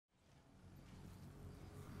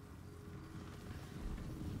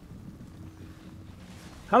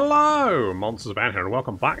Hello, MonstersAbound here, and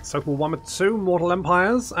welcome back to Warhammer 2 Mortal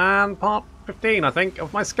Empires, and part 15, I think,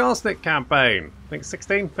 of my Skarsnik campaign. I think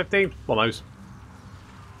 16, 15, one of those.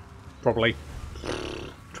 Probably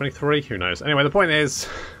 23, who knows. Anyway, the point is,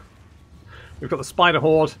 we've got the Spider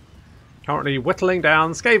Horde currently whittling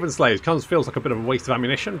down Skaven slaves. Kind of feels like a bit of a waste of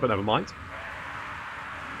ammunition, but never mind.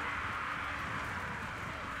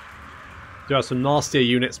 Do have some nastier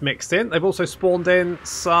units mixed in. They've also spawned in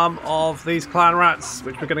some of these clan rats,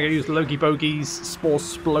 which we're going to use Logie Bogies, Spore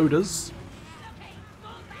Sploders.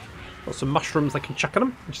 Got some mushrooms they can chuck at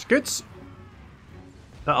them, which is good.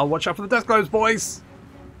 I'll watch out for the death globes, boys.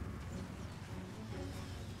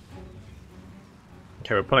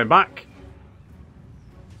 Okay, we're pulling back.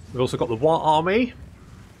 We've also got the War Army,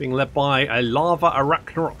 being led by a Lava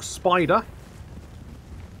Arachnarok Spider.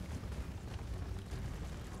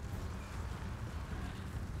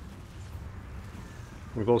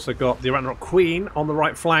 We've also got the Rebanner Queen on the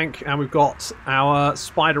right flank, and we've got our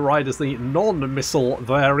Spider Riders, the non-missile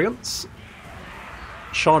variants,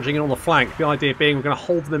 charging in on the flank. The idea being we're going to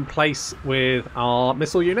hold them in place with our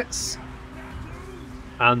missile units,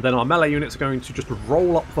 and then our melee units are going to just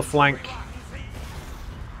roll up the flank.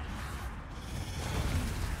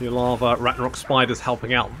 The Lava Ragnarok Spiders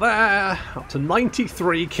helping out there. Up to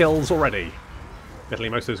 93 kills already. Admittedly,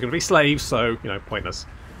 most of those are going to be slaves, so, you know, pointless.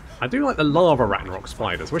 I do like the Lava Ragnarok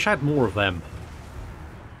Spiders. Wish I had more of them,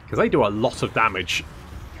 because they do a lot of damage.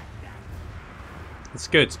 It's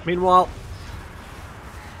good. Meanwhile,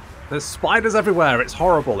 there's spiders everywhere. It's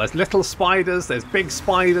horrible. There's little spiders, there's big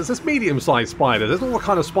spiders, there's medium-sized spiders. There's all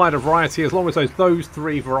kind of spider variety, as long as there's those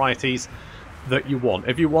three varieties that you want.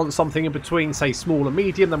 If you want something in between, say small and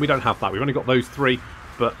medium, then we don't have that. We've only got those three,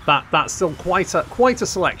 but that's still quite a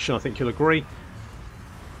selection, I think you'll agree.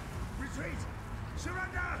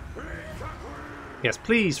 Yes,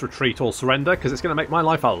 please retreat or surrender, because it's going to make my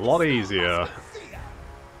life a lot easier.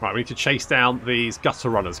 Right, we need to chase down these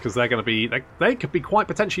gutter runners, because they're going to be... They could be quite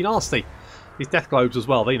potentially nasty. These death globes as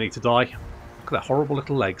well, they need to die. Look at their horrible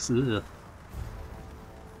little legs. Ugh.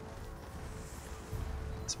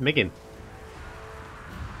 It's migging.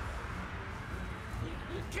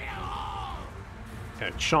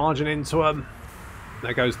 Okay, charging into them.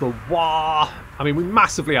 There goes the Wah! I mean, we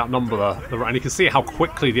massively outnumber and you can see how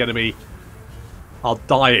quickly the enemy are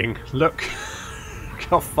dying. Look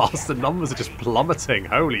how fast the numbers are just plummeting.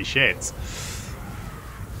 Holy shit.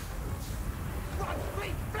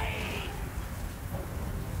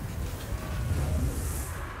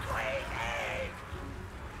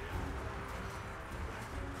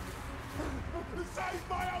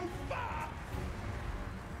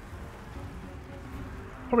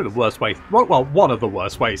 Probably the worst way, well, one of the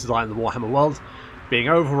worst ways to die in the Warhammer world, being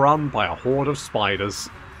overrun by a horde of spiders.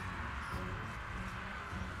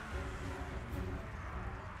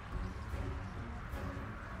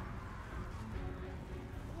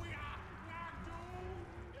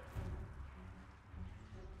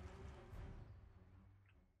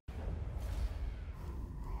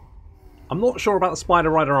 I'm not sure about the Spider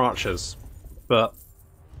Rider archers, but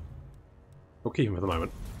we'll keep them for the moment.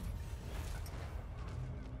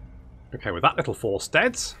 Okay, with that little force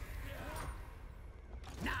dead.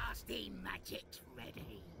 Nasty magic's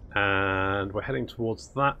ready. And we're heading towards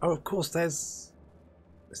that. Oh, of course, there's...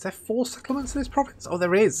 Is there 4 settlements in this province? Oh,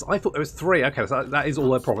 there is. I thought there was 3. Okay, so that is all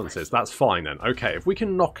their provinces. That's fine then. Okay, if we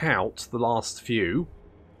can knock out the last few,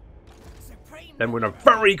 then we're in a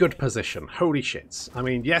very good position. Holy shit. I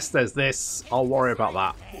mean, yes, there's this. I'll worry about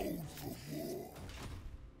that.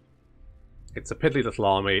 It's a piddly little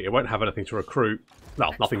army. It won't have anything to recruit.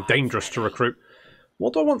 Well, nothing dangerous to recruit.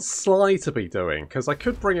 What do I want Sly to be doing? Because I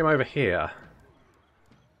could bring him over here.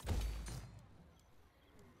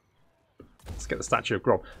 Let's get the statue of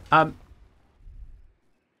Grom.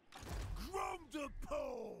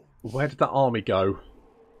 Where did that army go?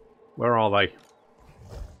 Where are they?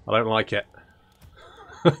 I don't like it.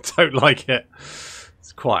 I don't like it.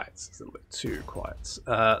 It's quiet. It's a little bit too quiet.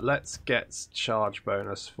 Let's get charge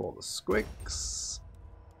bonus for the squigs.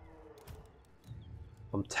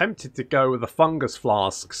 I'm tempted to go with the fungus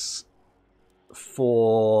flasks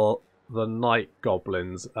for the night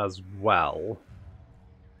goblins as well.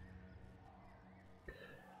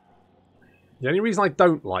 The only reason I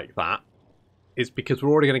don't like that is because we're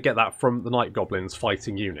already going to get that from the night goblins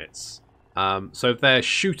fighting units. So if they're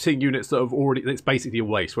shooting units that have already... It's basically a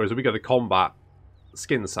waste. Whereas if we go to combat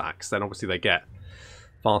skin sacks, then obviously they get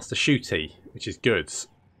faster shooty, which is good.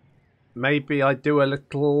 Maybe I do a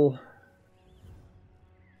little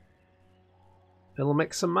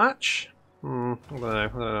mix and match. I don't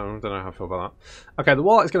know how I feel about that. Okay, the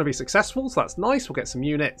wallet is going to be successful, so that's nice. We'll get some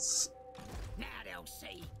units. Now they'll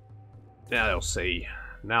see. Yeah, they'll see.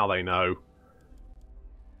 Now they know.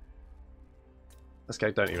 Let's go,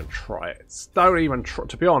 don't even try it. Don't even try.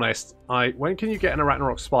 To be honest, when can you get an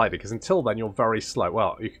Ragnarok Spider? Because until then, you're very slow.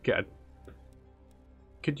 Well, you could get a...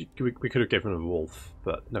 We could have given him a wolf,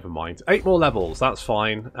 but never mind. 8 more levels, that's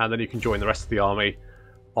fine. And then you can join the rest of the army.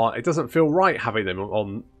 It doesn't feel right having them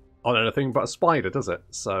on anything but a spider, does it?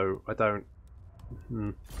 So, I don't...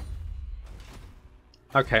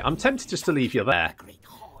 Okay, I'm tempted just to leave you there.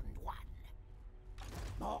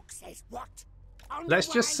 Let's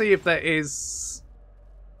just see if there is...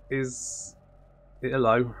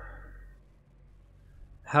 Hello.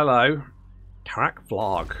 Hello. Karak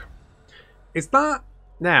Vlog. Is that...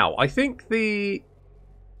 Now, I think the...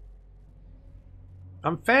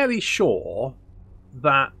 I'm fairly sure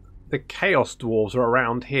that the Chaos Dwarves are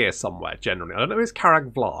around here somewhere, generally. I don't know if it's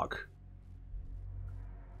Karak Vlog.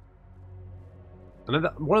 I know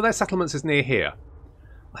that one of their settlements is near here.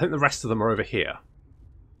 I think the rest of them are over here.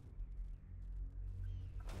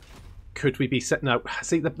 Could we be set? No.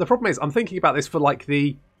 See, the problem is, I'm thinking about this for like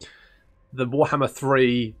the Warhammer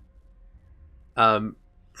 3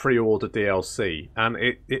 pre-order DLC, and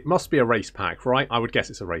it must be a race pack, right? I would guess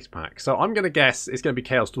it's a race pack. So I'm going to guess it's going to be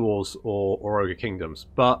Chaos Dwarves or Ogre Kingdoms.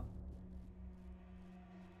 But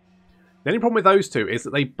the only problem with those two is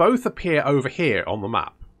that they both appear over here on the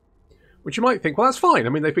map, which you might think, well, that's fine. I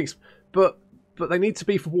mean, they've been, but they need to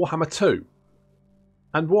be for Warhammer 2,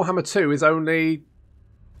 and Warhammer 2 is only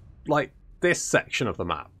like this section of the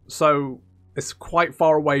map, so it's quite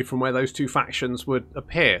far away from where those two factions would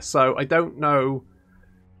appear. So I don't know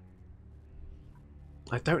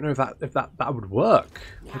if that would work.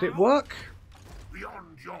 Would it work?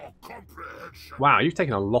 Beyond your comprehension. Wow, you've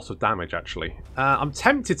taken a lot of damage actually. I'm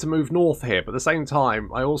tempted to move north here, but at the same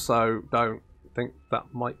time I also don't think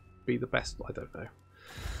that might be the best. I don't know.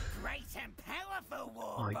 Great and powerful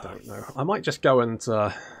war. I don't know. I might just go and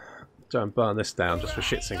burn this down just for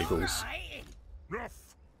shits and giggles. Enough.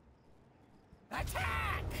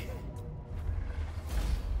 Attack!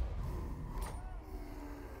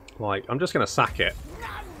 Like, I'm just going to sack it. No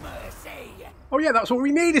mercy. Oh yeah, that's what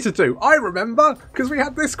we needed to do. I remember, because we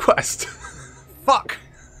had this quest. Fuck.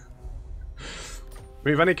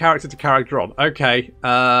 Move any character to character on. Okay.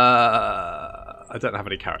 I don't have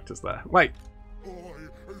any characters there. Wait.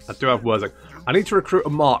 I do have Wurzag. I need to recruit a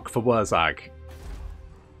mark for Wurzag.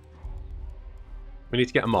 We need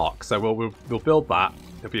to get a mark, so we'll build that.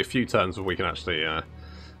 There'll be a few turns where we can actually...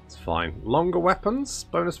 it's fine. Longer weapons?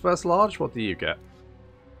 Bonus versus large? What do you get?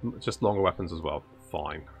 Just longer weapons as well.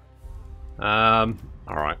 Fine.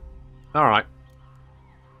 Alright. Alright.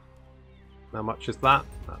 How much is that?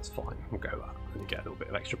 That's fine. We'll go that. And you get a little bit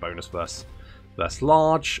of extra bonus versus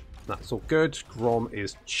large. That's all good. Grom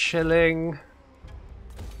is chilling.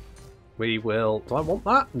 We will... Do I want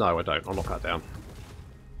that? No, I don't. I'll knock that down.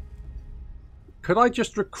 Could I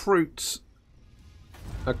just recruit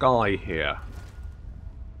a guy here?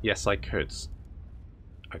 Yes, I could.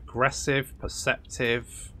 Aggressive,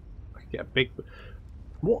 perceptive. I could get a big...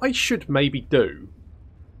 What I should maybe do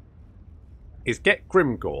is get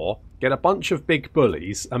Grimgore, get a bunch of big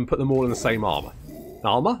bullies, and put them all in the same armour.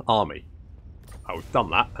 Army. Oh, we've done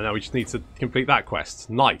that, and now we just need to complete that quest.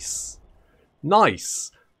 Nice.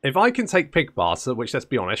 Nice. If I can take Pig Barter, which, let's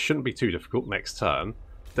be honest, shouldn't be too difficult next turn,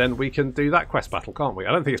 then we can do that quest battle, can't we?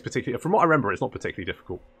 I don't think it's particularly... From what I remember, it's not particularly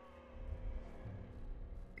difficult.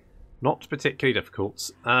 Not particularly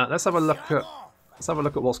difficult. Let's have a look at... Let's have a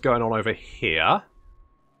look at what's going on over here.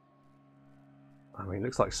 I mean, it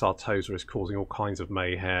looks like Sartosa is causing all kinds of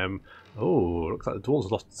mayhem. Oh, looks like the Dwarves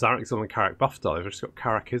have lost Zarekzil and Karak Buffdar. They've just got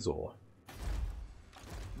Karak Izor.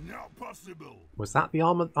 Not possible. Was that the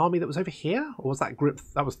army that was over here? Or was that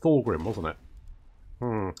that was Thorgrim, wasn't it?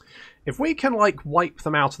 If we can, like, wipe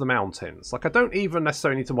them out of the mountains, like, I don't even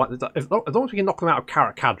necessarily need to wipe the... As long as we can knock them out of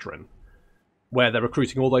Karak Kadrin, where they're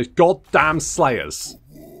recruiting all those goddamn slayers.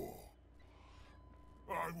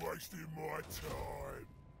 I'm wasting my time.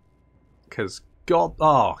 Because, God...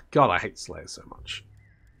 Oh, God, I hate slayers so much.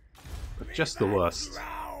 They're just the worst.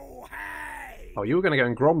 Oh, you were going to go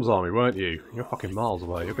in Grom's army, weren't you? You're fucking miles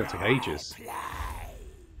away. You're going to take ages.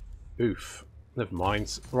 Oof. Never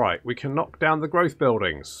mind. Right, we can knock down the growth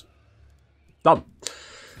buildings. Done.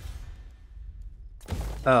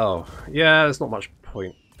 Oh, yeah, there's not much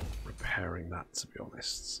point repairing that, to be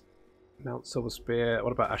honest. Mount Silver Spear.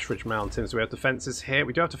 What about Ashridge Mountains? Do we have defences here?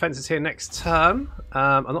 We do have defences here next turn.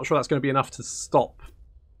 I'm not sure that's going to be enough to stop.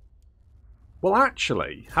 Well,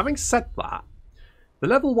 actually, having said that, the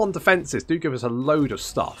level 1 defences do give us a load of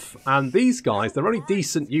stuff. And these guys, they're only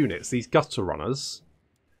decent units, these gutter runners.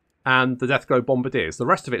 and the Deathglow Bombardiers. The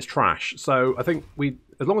rest of it's trash. So I think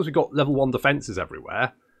as long as we've got level 1 defences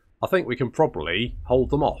everywhere, I think we can probably hold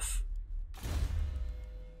them off.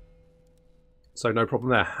 So no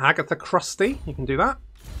problem there. Agatha Crusty, you can do that.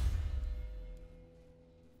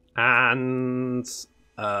 And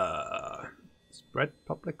spread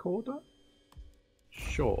public order?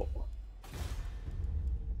 Sure.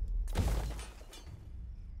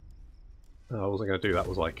 I wasn't going to do that,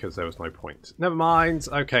 was I? Because there was no point. Never mind.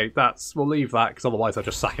 Okay, we'll leave that, because otherwise I'll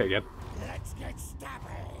just sack it again. Let's get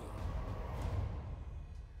stabby.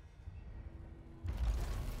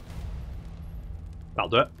 That'll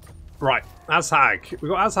do it. Right, Azhag.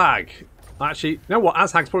 We've got Azhag. Actually, you know what?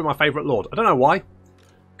 Azhag's probably my favourite lord. I don't know why.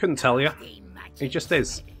 Couldn't tell you. He just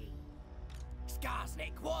is.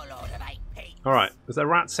 Skarsnik, warlord of 8 peaks. Alright, is there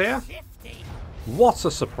rats here? 50. What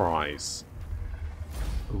a surprise.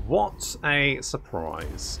 What a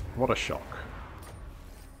surprise. What a shock.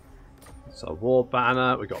 So, War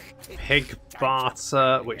Banner, we've got Pig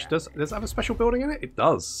Barter, which does it have a special building in it? It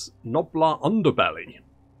does. Noblar Underbelly.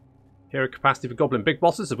 Hero capacity for Goblin Big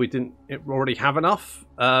Bosses, if we didn't already have enough.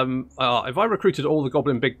 If I recruited all the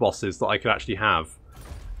Goblin Big Bosses that I could actually have,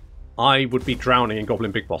 I would be drowning in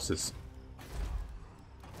Goblin Big Bosses.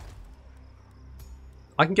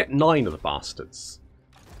 I can get 9 of the bastards.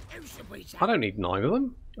 I don't need 9 of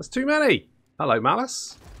them. That's too many. Hello,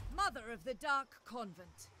 Malice. Mother of the Dark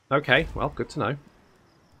Convent. Okay, well, good to know.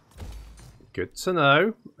 Good to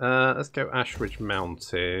know. Let's go Ashridge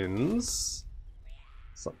Mountains.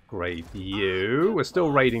 Let's upgrade you. We're still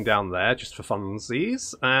raiding down there just for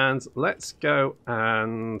funsies. And let's go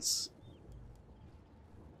and...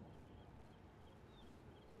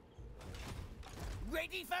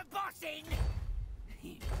 Ready for bossing.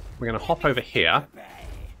 we're going to hop over here.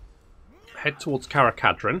 Head towards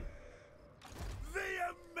Karakadrin. The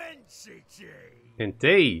immensity.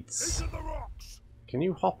 Indeed. Into the rocks. Can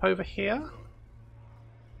you hop over here?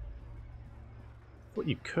 Thought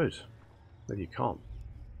you could. No, you can't.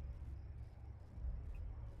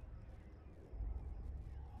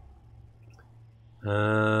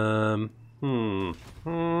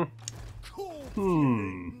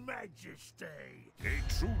 Majesty. A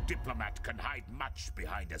true diplomat can hide much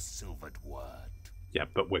behind a silvered word. Yeah,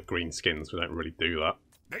 but we're greenskins. We don't really do that.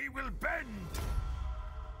 They will bend.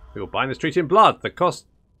 We will bind this treaty in blood. The cost,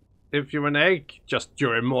 if you're an egg, just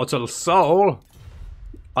your immortal soul.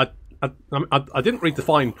 I didn't read the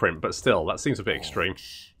fine print, but still, that seems a bit extreme.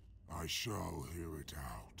 I shall hear it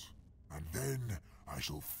out, and then I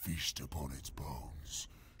shall feast upon its bones,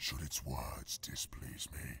 should its words displease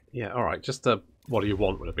me. Yeah, alright, just what do you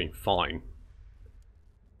want would have been fine.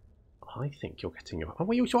 I think you're getting your... Oh,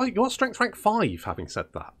 well, you're strength rank 5, having said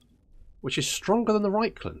that. Which is stronger than the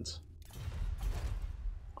Reichland.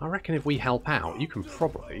 I reckon if we help out, you can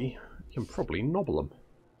probably nobble them.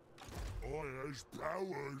 I has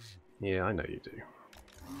powers. Yeah, I know you do.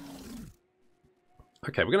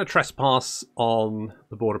 Okay, we're going to trespass on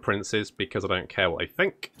the Border Princes because I don't care what they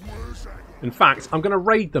think. In fact, I'm going to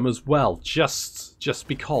raid them as well, just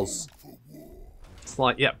because. It's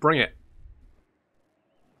like, yeah, bring it.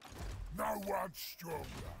 No one stronger.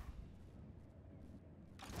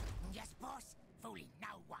 Yes, boss. Fooling no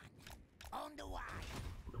one. On the way.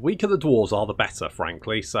 The weaker the dwarves are, the better,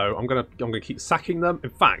 frankly. So I'm gonna keep sacking them.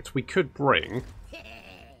 In fact, we could bring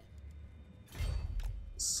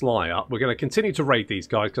Sly up. We're going to continue to raid these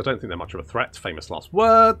guys because I don't think they're much of a threat. Famous last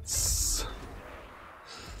words.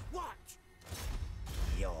 What?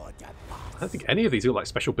 You're the boss. I don't think any of these are like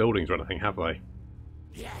special buildings or anything, have they?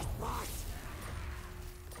 Yes, boss.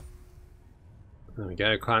 There we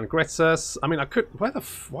go, Clan Gritus. I mean, I could...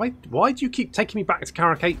 Why do you keep taking me back to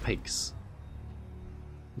Karak 8 Peaks?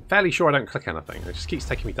 I'm fairly sure I don't click anything. It just keeps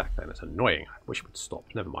taking me back there. It's annoying. I wish it would stop.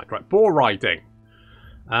 Never mind. Right, boar riding.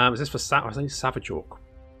 Is this for Savage Orc?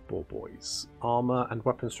 Boar boys. Armour and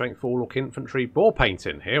weapon strength for all Orc infantry. Boar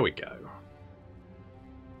painting. Here we go.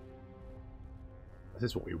 This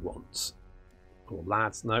is what we want. Or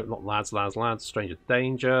lads. No, not lads, lads, lads. Stranger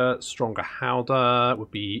danger. Stronger howdah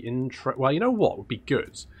would be well, you know what would be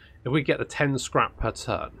good? If we get the 10 scrap per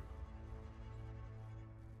turn.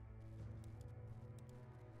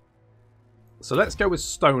 So let's go with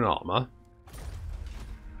stone armour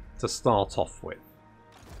to start off with.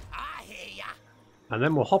 I hear ya. And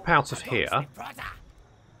then we'll hop out of here Prodda.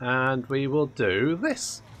 and we will do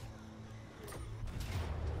this.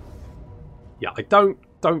 Yeah, I don't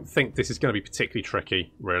think this is going to be particularly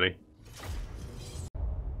tricky, really.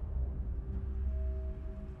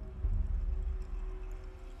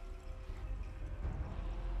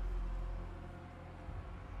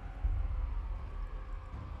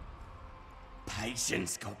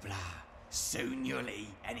 Patience, Gobbler. Soon you'll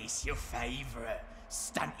eat, and it's your favourite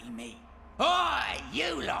stunty meat. Oi,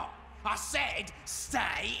 you lot! I said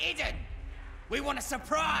stay hidden. We want to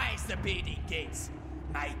surprise the bearded kids.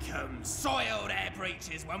 Make 'em soil their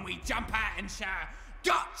breeches when we jump out and shout,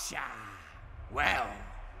 "Gotcha!" Well,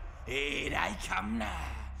 here they come now,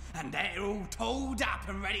 and they're all tooled up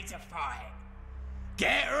and ready to fight.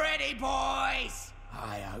 Get ready, boys!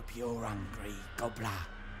 I hope you're hungry, Gobbler.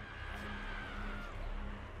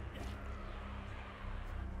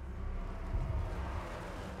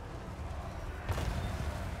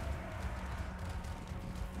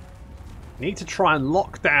 Need to try and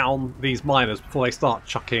lock down these miners before they start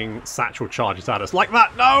chucking satchel charges at us. Like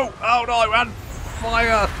that! No! Oh no! And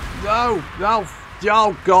fire! No! No!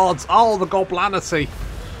 Oh god! Oh, the goblinity!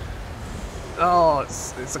 Oh,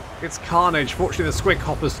 it's carnage. Fortunately, the squig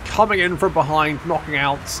hopper's coming in from behind, knocking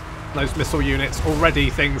out those missile units. Already,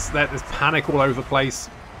 there's panic all over the place.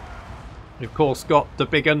 We've of course got the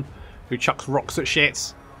big un who chucks rocks at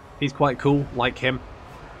shit. He's quite cool, like him.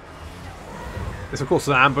 This, of course, is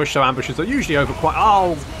an ambush, so ambushes are usually over quite...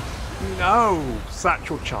 Oh, no!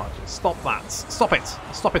 Satchel charges. Stop that. Stop it.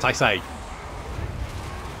 Stop it, I say.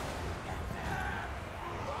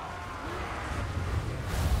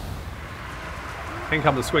 In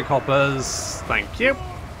come the squig hoppers. Thank you.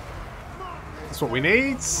 That's what we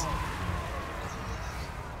need.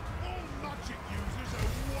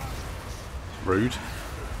 Rude.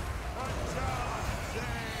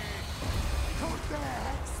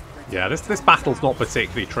 Yeah, this battle's not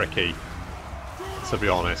particularly tricky, to be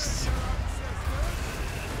honest.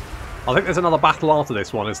 I think there's another battle after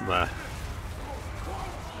this one, isn't there?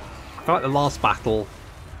 I feel like the last battle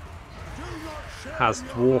has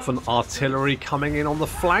dwarven artillery coming in on the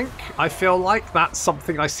flank. I feel like that's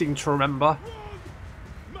something I seem to remember.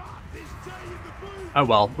 Oh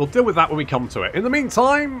well, we'll deal with that when we come to it. In the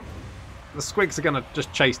meantime, the squigs are going to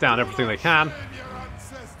just chase down everything they can.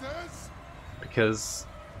 Because...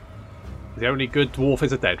 the only good dwarf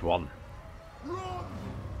is a dead one.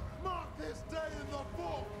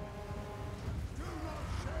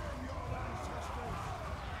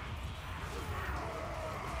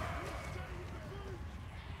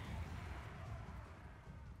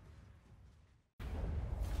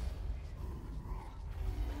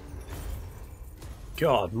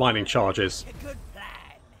 God, mining charges.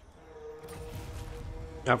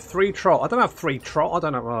 I have 3 trolls. I don't have 3 trolls. I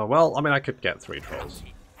don't know. Oh, well, I mean, I could get 3 trolls.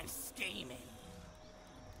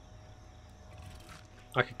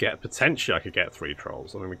 Potentially I could get 3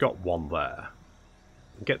 trolls. I mean, we got 1 there.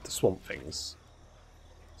 And get the swamp things.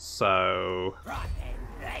 So...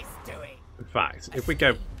 in fact, if we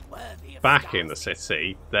go back in the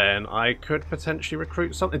city, then I could potentially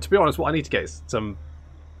recruit something. To be honest, what I need to get is some...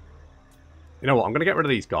 you know what, I'm going to get rid of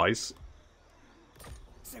these guys.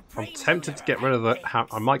 I'm tempted to get rid of the...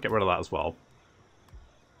 I might get rid of that as well.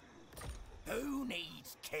 Who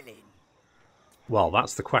needs killing? Well,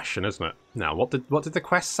 that's the question, isn't it? Now, what did the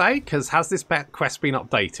quest say? Because has this quest been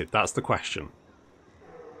updated? That's the question.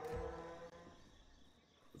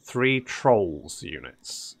 3 trolls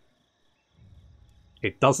units.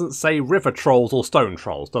 It doesn't say river trolls or stone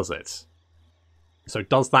trolls, does it? So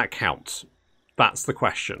does that count? That's the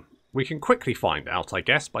question. We can quickly find out, I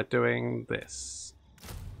guess, by doing this.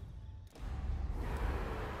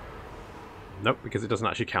 Nope, because it doesn't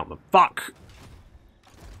actually count them. Fuck!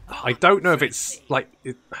 I don't know if it's, like,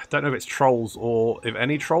 I don't know if it's trolls or if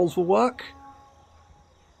any trolls will work.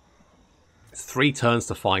 It's 3 turns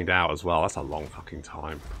to find out as well. That's a long fucking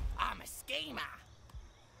time. I'm a schemer.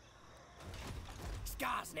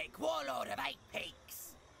 Skarsnik, warlord of 8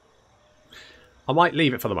 peaks. I might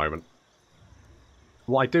leave it for the moment.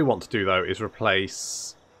 What I do want to do, though, is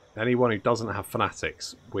replace anyone who doesn't have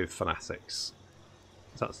fanatics with fanatics.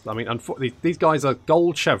 That's, I mean, these guys are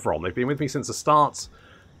gold chevron. They've been with me since the start.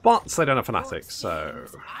 But they don't have fanatics, so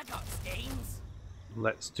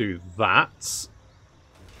let's do that.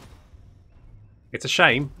 It's a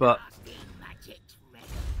shame, but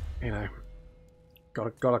you know,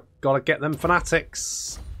 gotta get them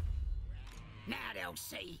fanatics. Now they'll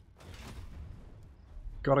see.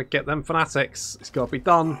 Gotta get them fanatics. It's gotta be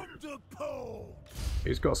done.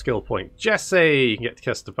 Who's got a skill point? Jesse! You can get to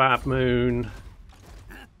cast the Bad Moon.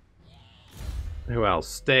 Who else?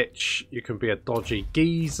 Stitch. You can be a dodgy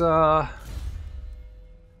geezer.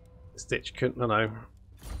 Stitch couldn't... no.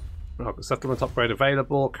 Settlement upgrade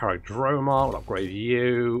available. Caradroma. We'll upgrade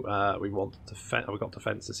you. We want defense. We've got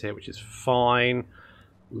defenses here, which is fine.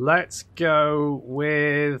 Let's go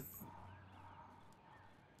with...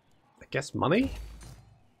 I guess money?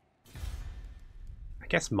 I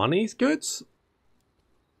guess money's good?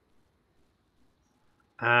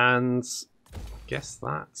 And I guess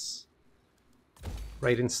that's...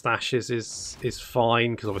 Raiding stashes is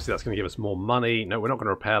fine, because obviously that's going to give us more money. No, we're not going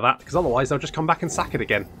to repair that, because otherwise they'll just come back and sack it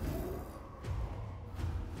again.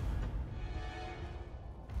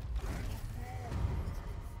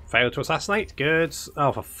 Failed to assassinate? Good.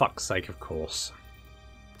 Oh, for fuck's sake, of course.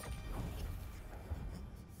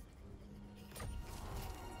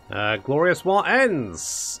 Glorious War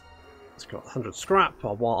ends! It's got 100 scrap.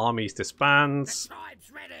 Our war armies disbands.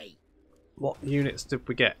 Ready. What units did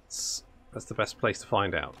we get? That's the best place to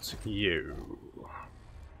find out. You.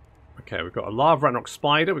 Okay, we've got a Lava Ragnarok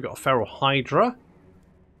Spider. We've got a Feral Hydra.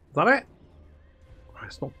 Is that it?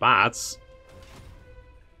 It's not bad.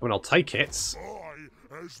 I mean, I'll take it.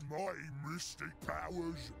 I, as my mystic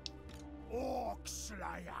powers, Orc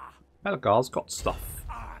Slayer, Elgar's got stuff.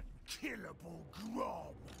 unkillable Grom.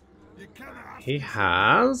 You cannot He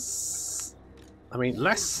has... I mean,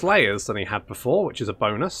 less Slayers than he had before, which is a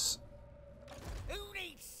bonus. Who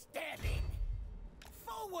needs stabbing?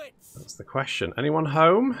 Forwards. That's the question. Anyone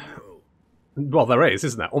home? Well, there is,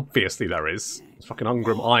 isn't there? Obviously there is. It's fucking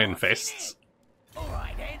Ungrim Iron Fists. All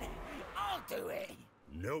right then, I'll do it.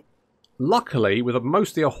 Nope. Luckily, with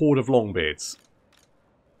mostly a horde of Longbeards.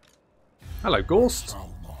 Hello, Gorst.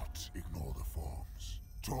 shall not ignore the forms.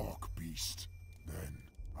 Talk, beast. Then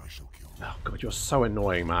I shall kill you. Oh god, you're so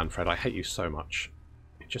annoying, man, Fred. I hate you so much.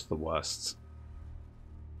 You're just the worst.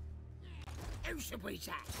 Who should we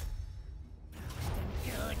say?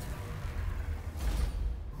 Good.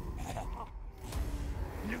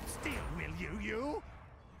 Look still, will you?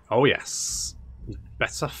 Oh yes. You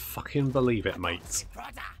better fucking believe it, mate.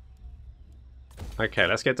 Prodda. Okay,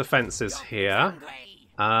 let's get defences here.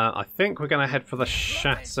 I think we're going to head for the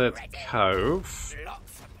Shattered Cove.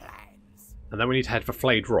 Lots of plans. And then we need to head for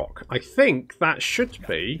Flayed Rock. I think that should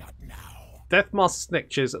be Deathmask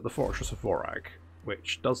Snitches at the Fortress of Vorag,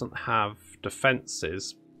 which doesn't have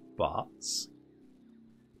defences, but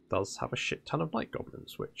does have a shit ton of Night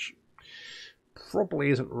Goblins, which probably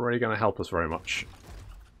isn't really going to help us very much.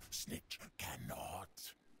 Snitch cannot.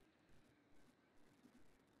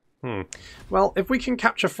 Well, if we can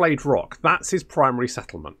capture Flayed Rock, that's his primary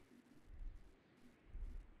settlement.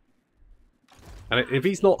 And if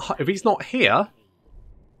he's not here,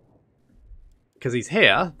 because he's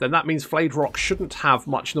here, then that means Flayed Rock shouldn't have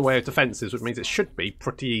much in the way of defences, which means it should be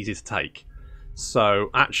pretty easy to take.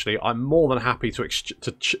 So, actually, I'm more than happy to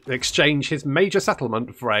exchange his major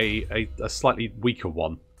settlement for a slightly weaker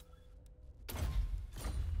one.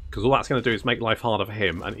 Because all that's going to do is make life harder for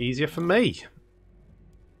him and easier for me.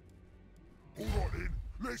 All right then,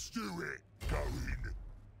 let's do it. Go in.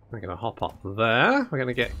 We're going to hop up there. We're going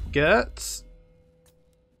to get Gert.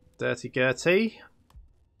 Dirty Gertie.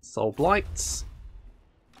 Soul Blight.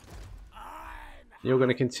 You're going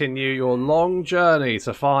to continue your long journey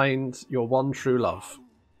to find your one true love.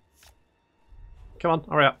 Come on,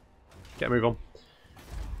 hurry up. Get a move on.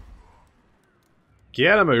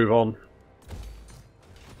 Get a move on.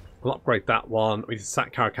 We'll upgrade that one. We can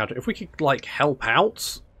sack Karakadra. If we could, like, help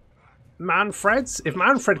out Manfred. If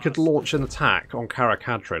Manfred could launch an attack on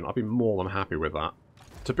Karakadrin, I'd be more than happy with that.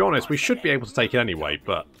 To be honest, we should be able to take it anyway,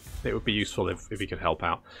 but it would be useful if he could help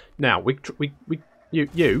out. Now,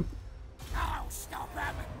 you. Oh, stop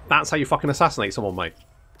him. That's how you fucking assassinate someone, mate.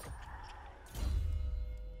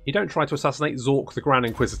 You don't try to assassinate Zork the Grand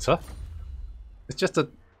Inquisitor. It's just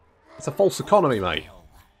it's a false economy, mate.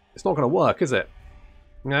 It's not going to work, is it?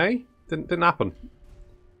 No? Didn't happen.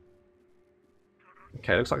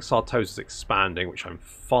 Okay, looks like Sartosa's expanding, which I'm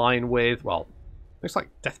fine with. Well, looks like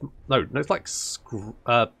Death... No, it's like...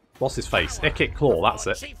 what's his face? Ikit Claw, that's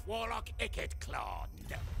it. Chief Warlock Ikit Claw.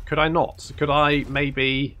 Could I not? Could I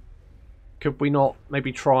maybe... Could we not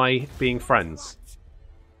maybe try being friends?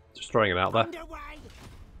 Just throwing it out there.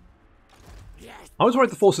 I was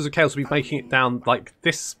worried the Forces of Chaos would be making it down like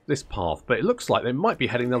this path, but it looks like they might be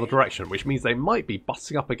heading the other direction, which means they might be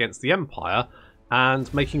butting up against the Empire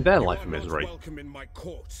and making their life a misery. Welcome in my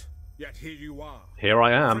court, yet here you are. Here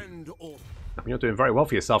I am. Friend or I mean, you're doing very well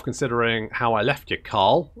for yourself considering how I left you,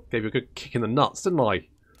 Carl. Gave you a good kick in the nuts, didn't I?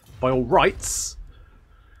 By all rights,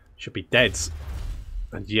 should be dead.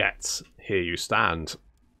 And yet, here you stand.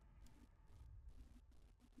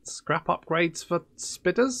 Scrap upgrades for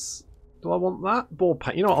Spidders? Do I want that? Boar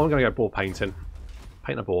paint. You know what? I'm going to go boar painting.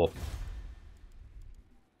 Paint a boar.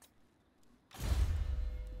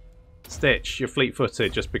 Stitch, you're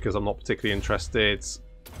fleet-footed just because I'm not particularly interested.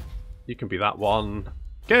 You can be that one.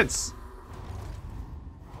 Good.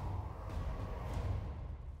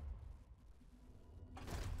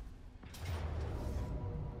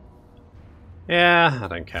 Yeah, I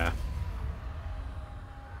don't care.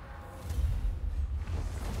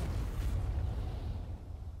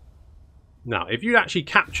 Now, if you actually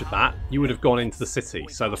captured that, you would have gone into the city.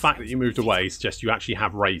 So the fact that you moved away suggests you actually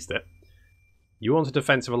have raised it. You want a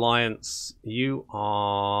defensive alliance. You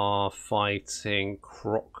are fighting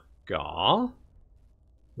Krogar.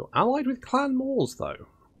 You're allied with Clan Moors, though.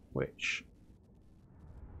 Which...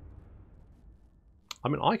 I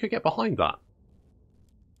mean, I could get behind that.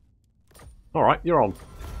 Alright, you're on.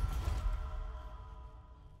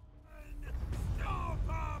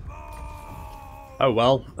 Oh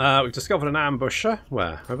well, we've discovered an ambusher.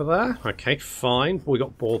 Where? Over there? Okay, fine. We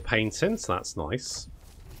got ball painting, so that's nice.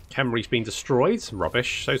 Khemri's been destroyed. Rubbish.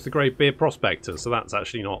 Shows the Greybeard Prospector, so that's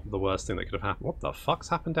actually not the worst thing that could have happened. What the fuck's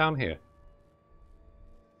happened down here?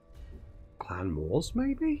 Clan Moors,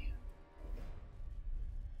 maybe?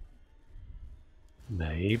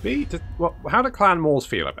 Maybe? How do Clan Moors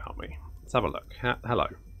feel about me? Let's have a look. Hello.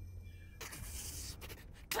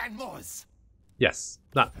 Clan Moors! Yes,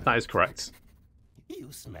 that is correct. You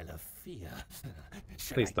smell of fear.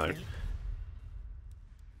 Please don't.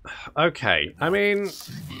 Okay, I mean,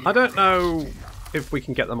 I don't know if we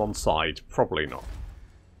can get them on side. Probably not.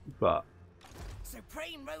 But...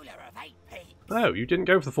 Supreme ruler of 8 pigs. Oh, you didn't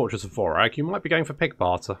go for the Fortress of Vorag. You might be going for Pig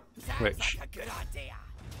Barter. Which, Like a good idea.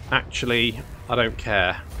 actually, I don't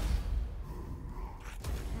care.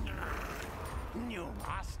 New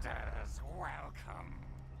masters, welcome.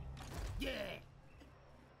 Yeah.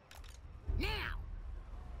 Now.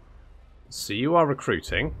 So you are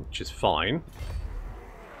recruiting, which is fine.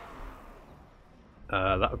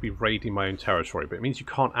 That would be raiding my own territory, but it means you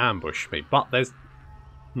can't ambush me. But there's...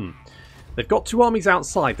 They've got 2 armies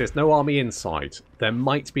outside, there's no army inside. There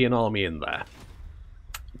might be an army in there.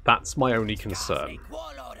 That's my only concern. Skarsnik,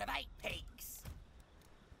 warlord of 8 pigs.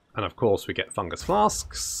 And of course we get fungus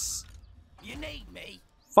flasks. You need me.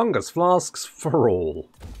 Fungus flasks for all.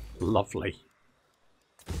 Lovely.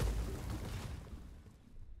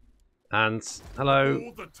 And hello.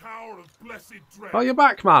 All the Tower of Blessed Dread. Oh, you're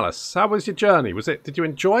back, Malice. How was your journey? Did you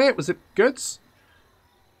enjoy it? Was it good?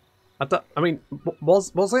 I mean,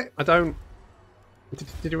 was it? I don't.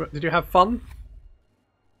 Did you have fun?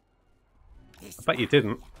 I bet you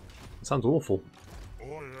didn't. It sounds awful. I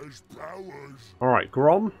has powers. All right,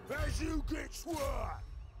 Grom. As you get swat,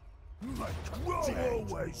 Grom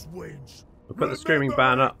always wins. We'll put the Screaming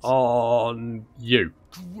Banner on you.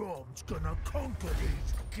 Grom's gonna conquer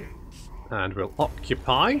these kings. And we'll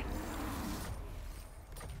occupy.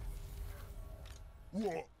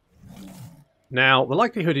 What? Now, the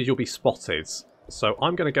likelihood is you'll be spotted, so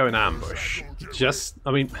I'm going to go in ambush.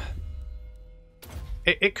 I mean,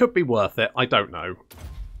 it could be worth it. I don't know.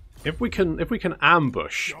 If we can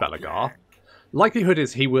ambush Belagar, likelihood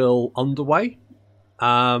is he will underway.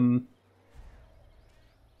 I don't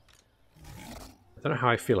know how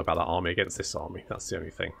I feel about that army against this army. That's the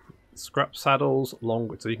only thing. Scrap saddles,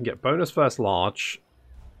 long, so you can get bonus first large.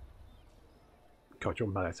 God, your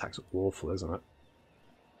melee attacks are awful, isn't it?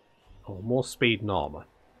 Oh, more speed and armor.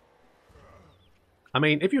 I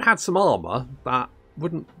mean, if you had some armor, that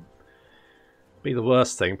wouldn't be the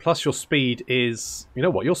worst thing. Plus, your speed is, you know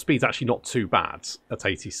what? Your speed's actually not too bad at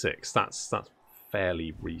 86. That's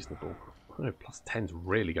fairly reasonable. I don't know, plus 10's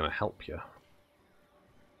really going to help you.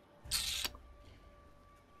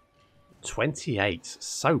 28.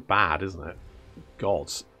 So bad, isn't it?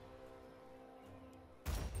 God.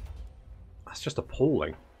 That's just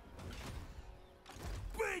appalling.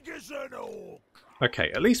 Big as an orc.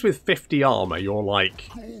 Okay, at least with 50 armor, you're like...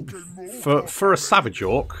 For a Savage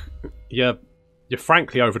Orc, you're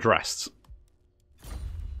frankly overdressed.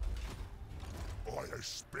 I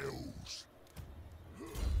spills.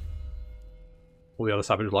 All the other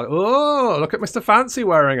Savages are like, oh, look at Mr. Fancy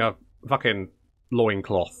wearing a fucking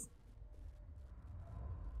loincloth.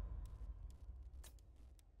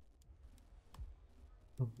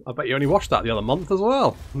 I bet you only watched that the other month as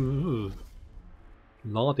well.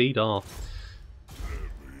 La-dee-da.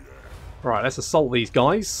 Right, let's assault these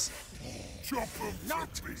guys.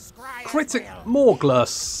 Critic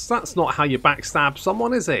Morglus. That's not how you backstab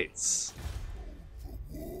someone, is it?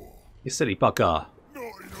 You silly bugger.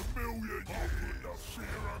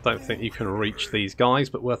 Don't think you can reach these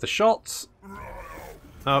guys, but worth a shot.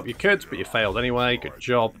 Oh, you could, but you failed anyway. Good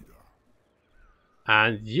job.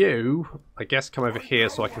 And you, I guess, come over here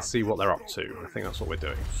so I can see what they're up to. I think that's what we're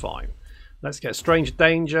doing. Fine. Let's get Stranger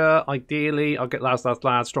Danger. Ideally, I'll get Lads,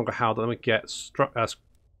 Stronger Howler. Then we get Scrap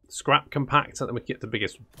Compactor. Then we get the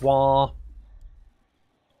biggest War.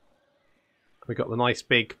 We got the nice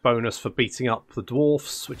big bonus for beating up the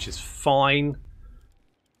Dwarfs, which is fine.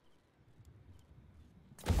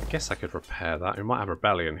 I guess I could repair that. We might have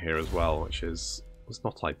Rebellion here as well, which is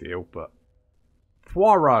not ideal, but...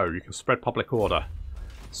 Poirot, you can spread public order.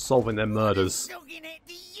 solving their murders. Looking at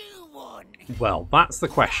the you one. Well, that's the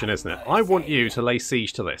question, isn't it? I want you to lay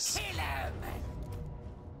siege to this. Kill 'em.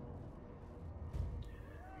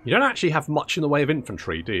 You don't actually have much in the way of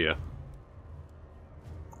infantry, do you?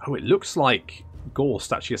 Oh, it looks like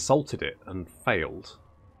Gorst actually assaulted it and failed.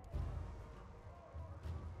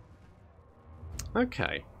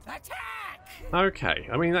 Okay. Attack! Okay.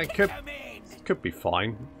 I mean, that Come in. could be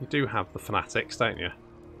fine. You do have the fanatics, don't you?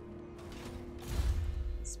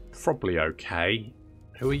 It's probably okay.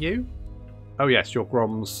 Who are you? Oh yes, you're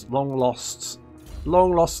Grom's long lost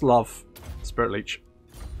love, Spirit Leech.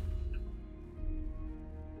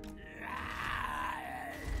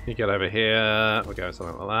 You get over here. We'll go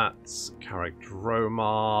something like that. Carrick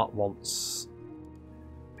Dromar wants,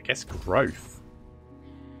 I guess, growth.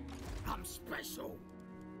 I'm special.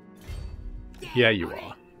 Yeah, you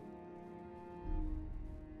are.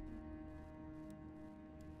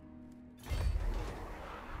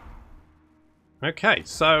 Okay,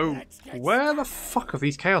 so where the fuck have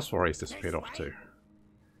these Chaos Warriors disappeared off to?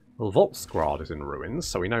 Well, Volksgrad is in ruins,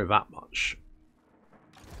 so we know that much.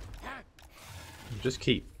 Just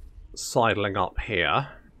keep sidling up here.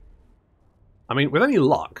 I mean, with any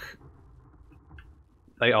luck,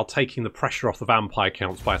 they are taking the pressure off the vampire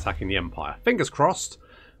counts by attacking the Empire. Fingers crossed.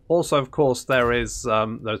 Also, of course, there is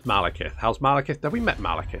there's Malekith. How's Malekith? Have we met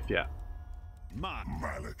Malekith yet?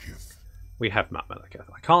 Malekith. We have met Malekith.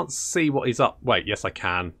 I can't see what he's up. Wait, yes, I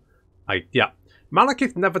can. Yeah.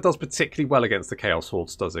 Malekith never does particularly well against the Chaos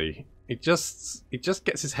Hordes, does he? He just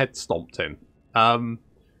gets his head stomped in.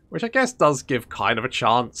 Which I guess does give kind of a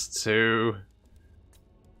chance to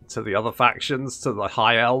the other factions, to the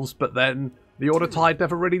High Elves, but then the Order Tide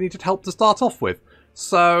never really needed help to start off with.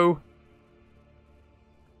 So,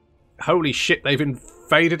 holy shit, they've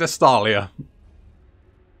invaded Astalia.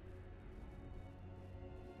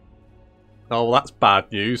 Oh, well, that's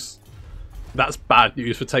bad news. That's bad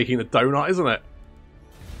news for taking the donut, isn't it?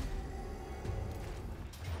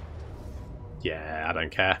 Yeah, I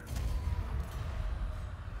don't care.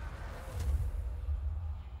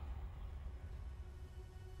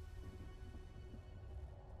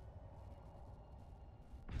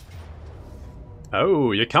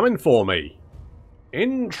 Oh, you're coming for me.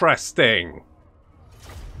 Interesting.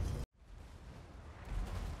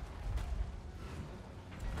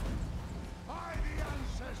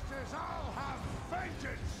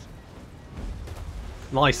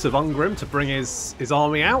 Nice of Ungrim to bring his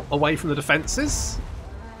army out, away from the defences.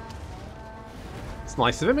 It's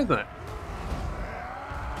nice of him, isn't it?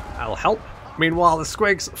 That'll help. Meanwhile, the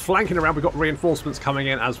Squigs flanking around. We've got reinforcements coming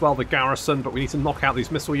in as well, the garrison, but we need to knock out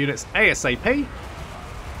these missile units ASAP.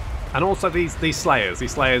 And also these Slayers.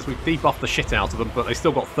 These Slayers, we've debuffed the shit out of them, but they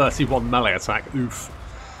still got 31 melee attack. Oof.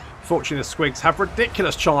 Fortunately, the Squigs have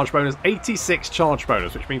ridiculous charge bonus, 86 charge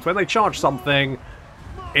bonus, which means when they charge something,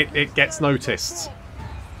 it gets noticed.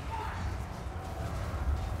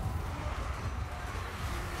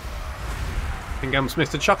 In comes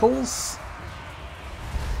Mr. Chuckles.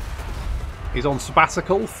 He's on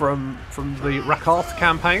sabbatical from the Rakarth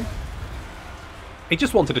campaign. He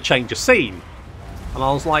just wanted to change a scene. And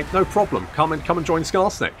I was like, no problem, come and join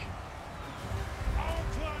Skarsnik.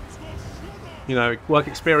 You know, work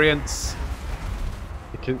experience.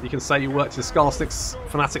 You can say you worked in Skarsnik's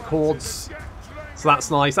Fanatic Hordes. So that's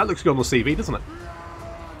nice. That looks good on the CV, doesn't it?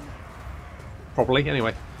 Probably,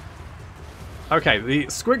 anyway. Okay, the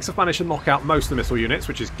Squigs have managed to knock out most of the missile units,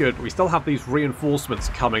 which is good. But we still have these reinforcements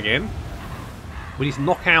coming in. We need to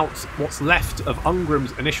knock out what's left of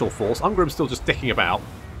Ungrim's initial force. Ungrim's still just dicking about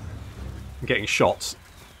and getting shot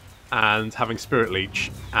and having Spirit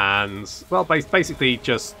Leech and, well, basically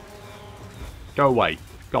just go away.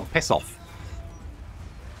 Go on, piss off.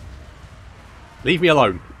 Leave me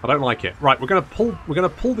alone. I don't like it. Right, we're gonna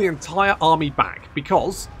pull the entire army back,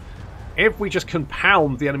 because if we just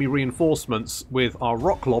compound the enemy reinforcements with our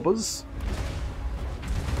rock lobbers,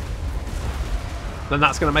 then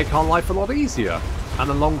that's going to make our life a lot easier. And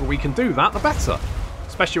the longer we can do that, the better.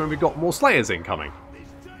 Especially when we've got more Slayers incoming.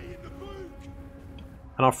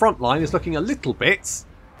 And our front line is looking a little bit...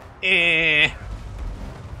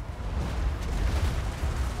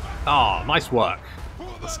 Ah, nice work.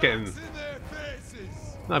 Let's get in...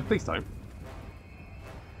 No, please don't.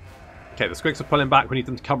 Okay, the Squigs are pulling back. We need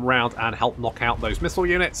them to come around and help knock out those missile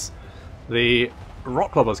units. The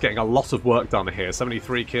Rock Lobber's getting a lot of work done here.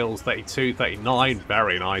 73 kills, 32, 39.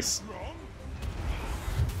 Very nice.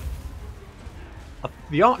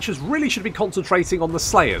 The archers really should be concentrating on the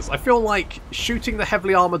Slayers. I feel like shooting the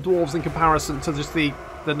heavily armoured dwarves in comparison to just the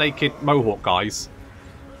naked Mohawk guys.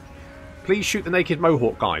 Please shoot the naked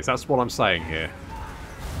Mohawk guys. That's what I'm saying here.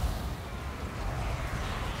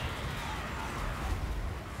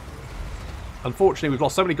 Unfortunately, we've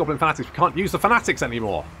lost so many Goblin Fanatics, we can't use the Fanatics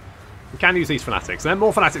anymore. We can use these Fanatics, and then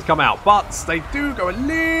more Fanatics come out, but they do go a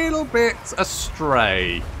little bit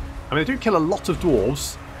astray. I mean, they do kill a lot of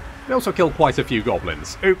Dwarves. They also kill quite a few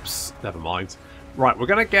Goblins. Oops, never mind. Right, we're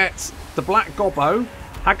going to get the Black Gobbo,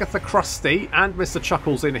 Hagatha Krusty, and Mr.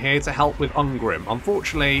 Chuckles in here to help with Ungrim.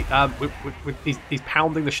 Unfortunately, he's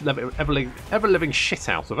pounding the ever-living shit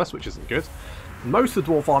out of us, which isn't good. Most of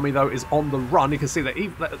the Dwarf army, though, is on the run. You can see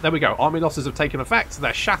that, there we go, army losses have taken effect.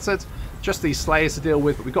 They're shattered. Just these Slayers to deal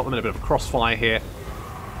with, but we've got them in a bit of a crossfire here.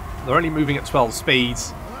 They're only moving at 12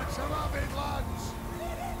 speeds.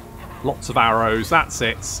 Lots of arrows, that's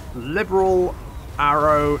it. Liberal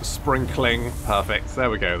arrow sprinkling. Perfect. There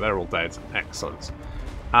we go, they're all dead. Excellent.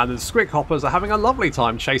 And the Squig Hoppers are having a lovely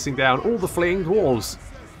time chasing down all the fleeing dwarves.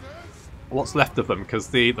 What's left of them, because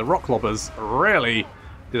the Rock Lobbers really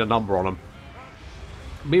did a number on them.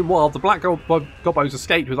 Meanwhile, the Black Gobbos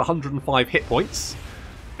escaped with 105 hit points.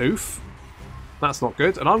 Oof. That's not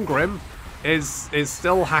good. And Ungrim is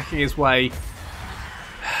still hacking his way.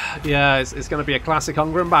 Yeah, it's going to be a classic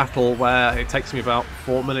Ungrim battle where it takes me about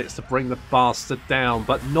 4 minutes to bring the bastard down,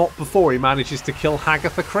 but not before he manages to kill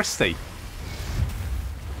Hagatha Christie.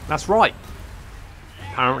 That's right.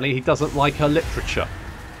 Apparently he doesn't like her literature.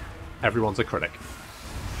 Everyone's a critic.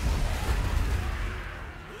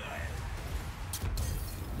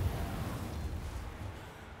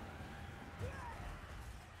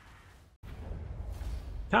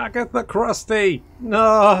 Hagatha Krusty!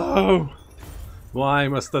 No! Why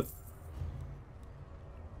must the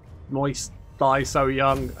moist die so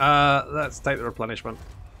young? Let's take the replenishment.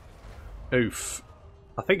 Oof.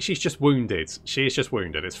 I think she's just wounded. She is just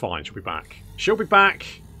wounded. It's fine. She'll be back. She'll be back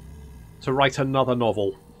to write another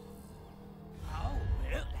novel. Oh,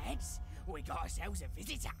 look, lads. We got ourselves a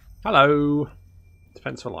visitor. Hello.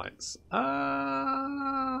 Defense Alliance.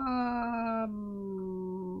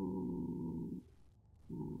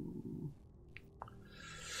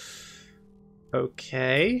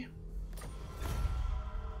 Okay.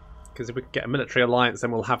 Because if we get a military alliance,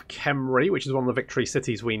 then we'll have Kemri, which is one of the victory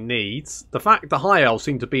cities we need. The fact the High Elves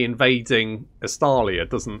seem to be invading Estalia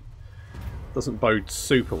doesn't bode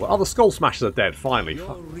super well. Oh, the Skull Smashers are dead, finally.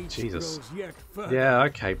 Jesus. Yeah,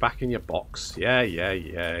 okay, back in your box. Yeah.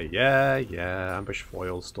 Ambush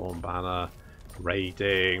foil, Storm Banner,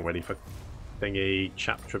 raiding, ready for thingy,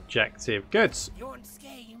 chapter objective. Good. You want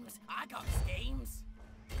schemes? I got schemes.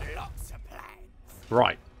 Lots of plans.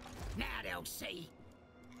 Right. Now they'll see.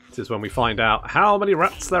 This is when we find out how many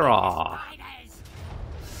rats there are.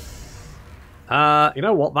 You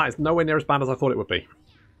know what? That is nowhere near as bad as I thought it would be.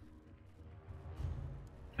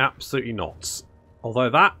 Absolutely not. Although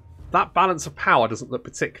that balance of power doesn't look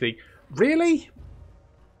particularly... Really?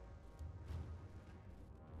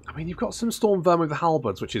 I mean, you've got some Storm Vermin with the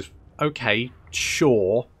halberds, which is okay,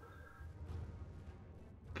 sure.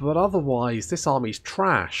 But otherwise, this army's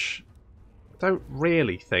trash. I don't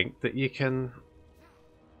really think that you can...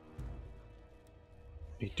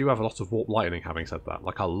 You do have a lot of Warp Lightning, having said that.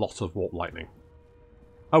 Like, a lot of Warp Lightning.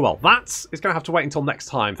 Oh well, that is going to have to wait until next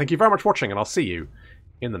time. Thank you very much for watching, and I'll see you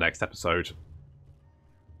in the next episode.